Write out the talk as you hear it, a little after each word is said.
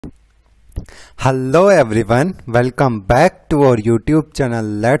Hello everyone, welcome back to our YouTube channel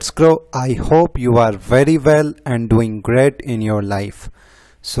Let's Grow. I hope you are very well and doing great in your life.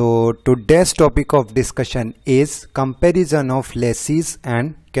 So today's topic of discussion is comparison of Lacey's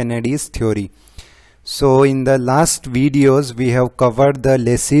and Kennedy's theory. So in the last videos we have covered the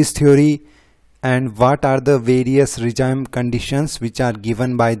Lacey's theory and what are the various regime conditions which are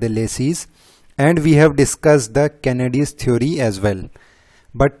given by the Lacey's, and we have discussed the Kennedy's theory as well.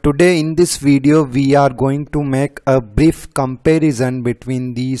 But today in this video we are going to make a brief comparison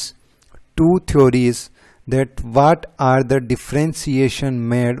between these two theories, that what are the differentiation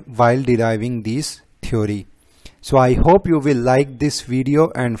made while deriving this theory. So I hope you will like this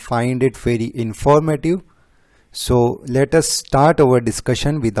video and find it very informative. So let us start our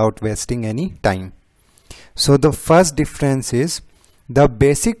discussion without wasting any time. So the first difference is the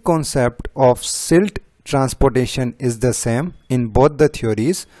basic concept of silt transportation is the same in both the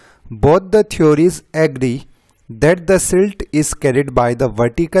theories. Both the theories agree that the silt is carried by the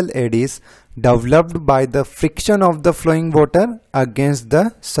vertical eddies developed by the friction of the flowing water against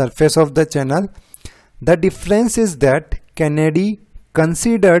the surface of the channel. The difference is that Kennedy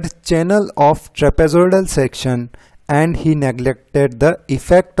considered channel of trapezoidal section and he neglected the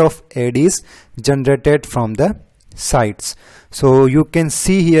effect of eddies generated from the sides. So you can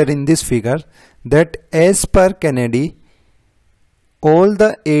see here in this figure that as per Kennedy, all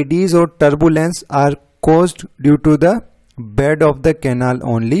the eddies or turbulence are caused due to the bed of the canal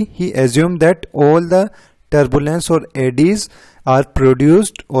only. He assumed that all the turbulence or eddies are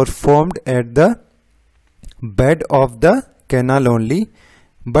produced or formed at the bed of the canal only.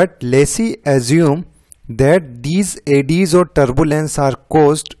 But Lacey assumed that these eddies or turbulence are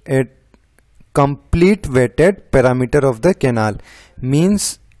caused at complete wetted parameter of the canal.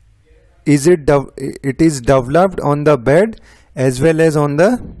 Means it is developed on the bed as well as on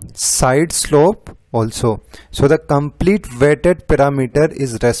the side slope also. So the complete wetted parameter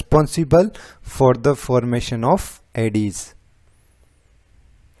is responsible for the formation of eddies.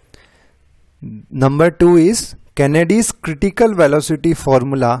 Number 2 is Kennedy's critical velocity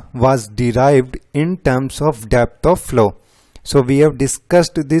formula was derived in terms of depth of flow. So we have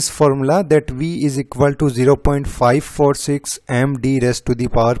discussed this formula that V is equal to 0.546 md raised to the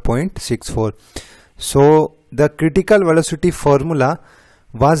power 0.64. So the critical velocity formula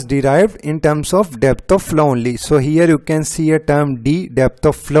was derived in terms of depth of flow only. So here you can see a term d, depth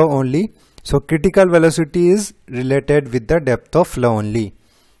of flow only. So critical velocity is related with the depth of flow only.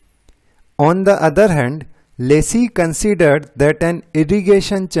 On the other hand, Lacey considered that an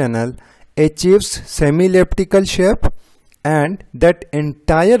irrigation channel achieves semi-elliptical shape and that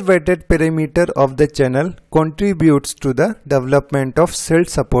entire wetted perimeter of the channel contributes to the development of silt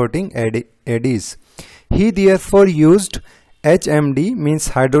supporting eddies. He therefore used HMD, means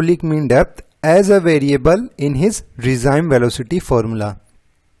hydraulic mean depth, as a variable in his regime velocity formula.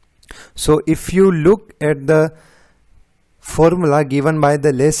 So if you look at the formula given by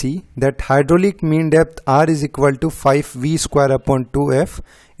the Lacey, that hydraulic mean depth R is equal to 5V square upon 2F.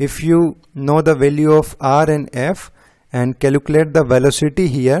 If you know the value of R and F and calculate the velocity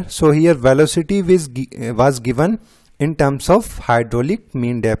here, so here velocity was given in terms of hydraulic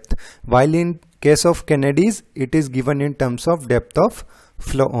mean depth, while in case of Kennedy's it is given in terms of depth of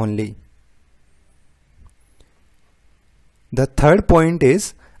flow only. The third point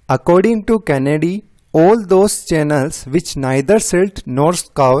is, according to Kennedy, all those channels which neither silt nor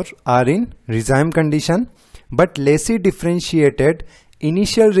scour are in regime condition, but Lacey differentiated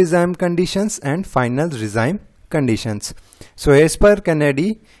initial regime conditions and final regime conditions. So as per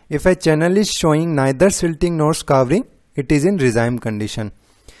Kennedy, if a channel is showing neither silting nor scouring, it is in regime condition.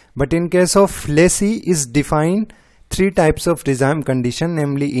 But in case of Lacey is defined three types of regime condition,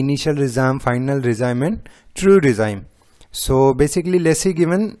 namely initial regime, final regime and true regime. So basically Lacey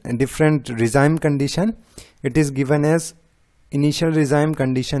given a different regime condition. It is given as initial regime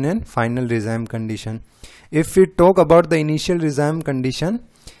condition and final regime condition. If we talk about the initial regime condition,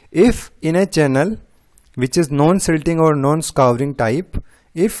 if in a channel which is non-silting or non-scouring type,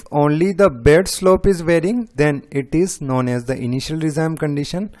 if only the bed slope is varying, then it is known as the initial regime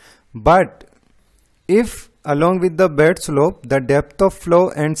condition. But if along with the bed slope the depth of flow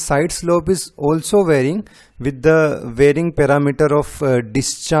and side slope is also varying with the varying parameter of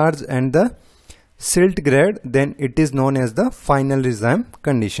discharge and the silt grade, then it is known as the final regime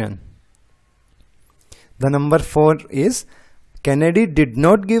condition. The number 4 is Kennedy did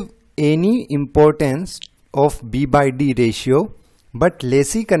not give any importance of B by D ratio, but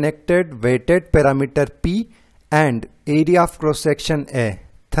Lacey connected weighted parameter P and area of cross section A.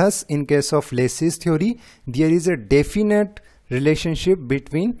 Thus, in case of Lacey's theory, there is a definite relationship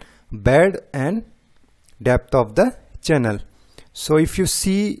between bed and depth of the channel. So if you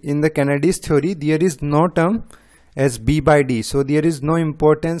see in the Kennedy's theory, there is no term as B by D. So there is no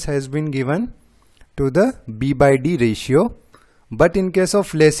importance has been given to the B by D ratio. But in case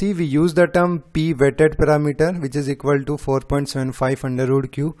of Lacey, we use the term P weighted parameter, which is equal to 4.75 under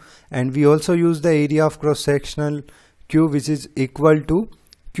root Q, and we also use the area of cross sectional Q, which is equal to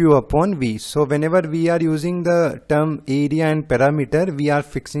Q upon V. So whenever we are using the term area and parameter, we are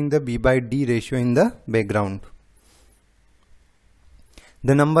fixing the B by D ratio in the background.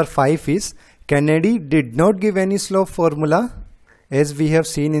 The number 5 is Kennedy did not give any slope formula, as we have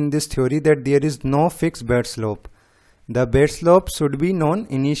seen in this theory that there is no fixed bed slope. The bed slope should be known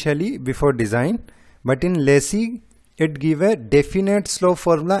initially before design, but in Lacey it give a definite slope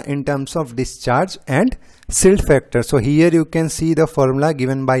formula in terms of discharge and silt factor. So here you can see the formula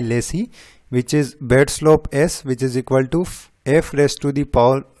given by Lacey, which is bed slope S, which is equal to f raised to the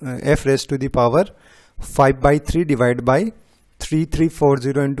power 5 by 3 divided by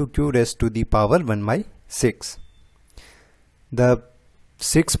 3340 into Q raised to the power 1 by 6. The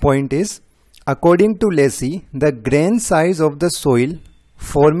 6th point is, according to Lacey, the grain size of the soil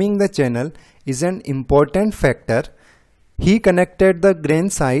forming the channel is an important factor. He connected the grain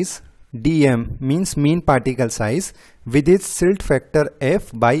size dm, means mean particle size, with its silt factor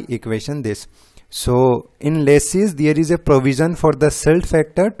f by equation this. So in Lacey's there is a provision for the silt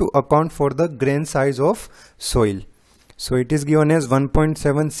factor to account for the grain size of soil. So it is given as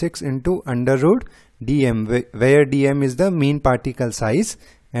 1.76 into under root dm, where dm is the mean particle size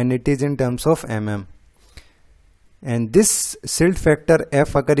and it is in terms of mm. And this silt factor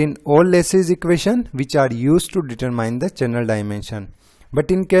f occur in all Lacey's equation, which are used to determine the channel dimension. But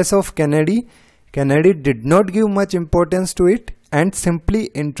in case of Kennedy did not give much importance to it and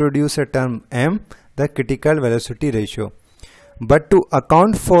simply introduce a term m, the critical velocity ratio. But to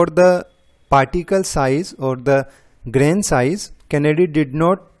account for the particle size or the grain size, Kennedy did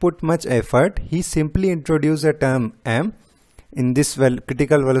not put much effort. He simply introduced a term m in this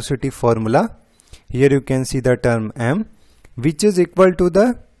critical velocity formula. Here you can see the term m, which is equal to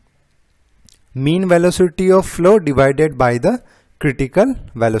the mean velocity of flow divided by the critical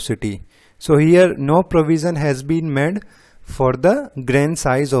velocity. So here no provision has been made for the grain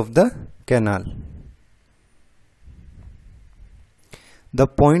size of the canal. The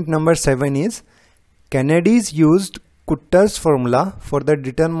point number 7 is, Kennedy's used Kutter's formula for the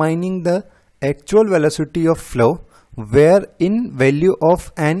determining the actual velocity of flow, where in value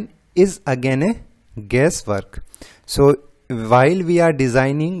of n is again a guesswork. So while we are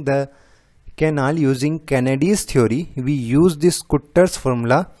designing the canal using Kennedy's theory, we use this Kutter's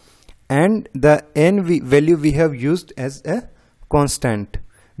formula, and the n value we have used as a constant.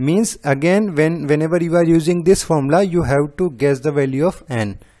 Means again whenever you are using this formula, you have to guess the value of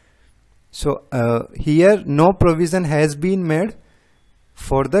n. So here no provision has been made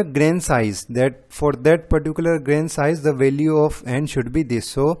for the grain size, that for that particular grain size the value of n should be this.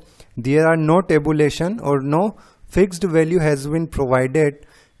 So there are no tabulation or no fixed value has been provided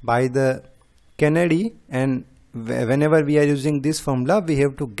by the Kennedy, and whenever we are using this formula we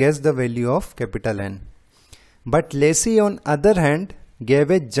have to guess the value of capital N. But Lacey on other hand gave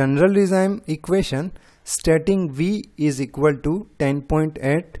a general regime equation stating V is equal to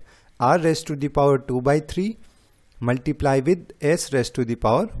 10.8 r raised to the power 2 by 3 multiply with s raised to the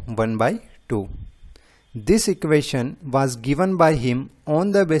power 1 by 2. This equation was given by him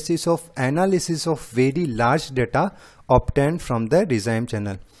on the basis of analysis of very large data obtained from the regime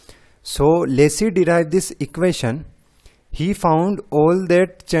channel. So Lacey derived this equation. He found all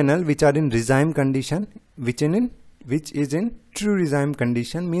that channel which are in regime condition, which is in true regime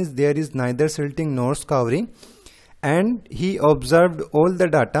condition, means there is neither silting nor scouring, and he observed all the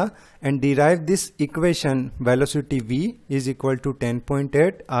data and derived this equation. Velocity V is equal to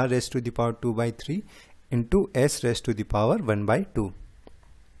 10.8 r raised to the power 2 by 3 into s raised to the power 1 by 2.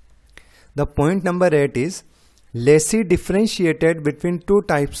 The point number 8 is, Lacey differentiated between two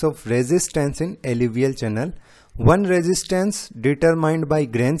types of resistance in alluvial channel. One resistance determined by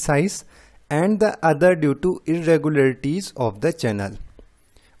grain size and the other due to irregularities of the channel.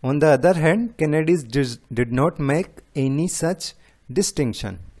 On the other hand, Kennedy did not make any such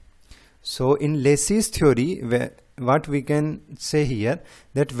distinction. So in Lacey's theory, what we can say here,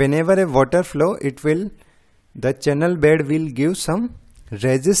 that whenever a water flow, the channel bed will give some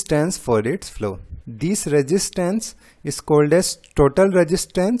resistance for its flow. This resistance is called as total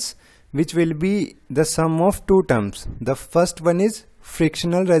resistance, which will be the sum of two terms. The first one is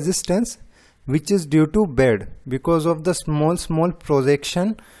frictional resistance, which is due to bed because of the small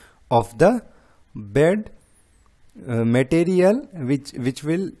projection of the bed material which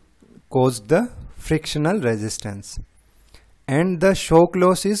will caused the frictional resistance, and the shock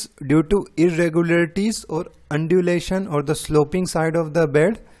loss is due to irregularities or undulation or the sloping side of the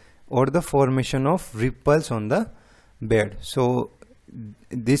bed or the formation of ripples on the bed. So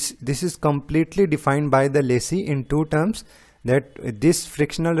this is completely defined by the Lacey in two terms, that this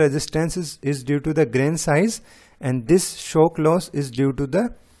frictional resistance is due to the grain size, and this shock loss is due to the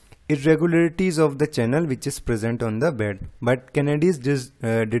irregularities of the channel which is present on the bed. But Kennedy's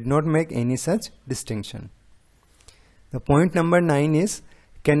did not make any such distinction. The point number 9 is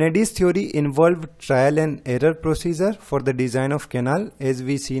Kennedy's theory involved trial and error procedure for the design of canal, as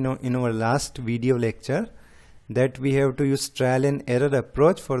we see now in our last video lecture, that we have to use trial and error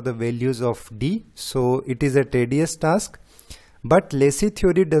approach for the values of D. So it is a tedious task. But Lacey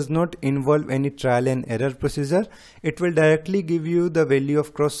theory does not involve any trial and error procedure. It will directly give you the value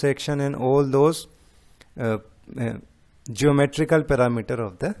of cross section and all those geometrical parameter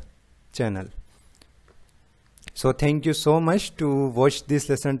of the channel. So thank you so much to watch this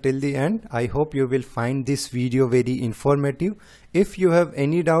lesson till the end. I hope you will find this video very informative. If you have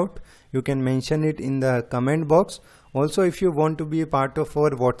any doubt, you can mention it in the comment box. Also, if you want to be a part of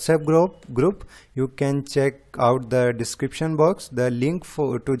our WhatsApp group, you can check out the description box. The link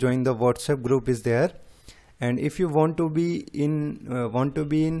to join the WhatsApp group is there. And if you want to be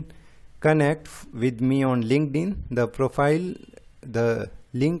in connect with me on LinkedIn, the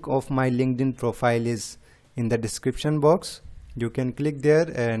link of my LinkedIn profile is in the description box. You can click there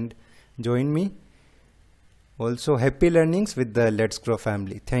and join me. Also, happy learnings with the Let's Grow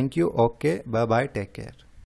family. Thank you. Okay, bye bye, take care.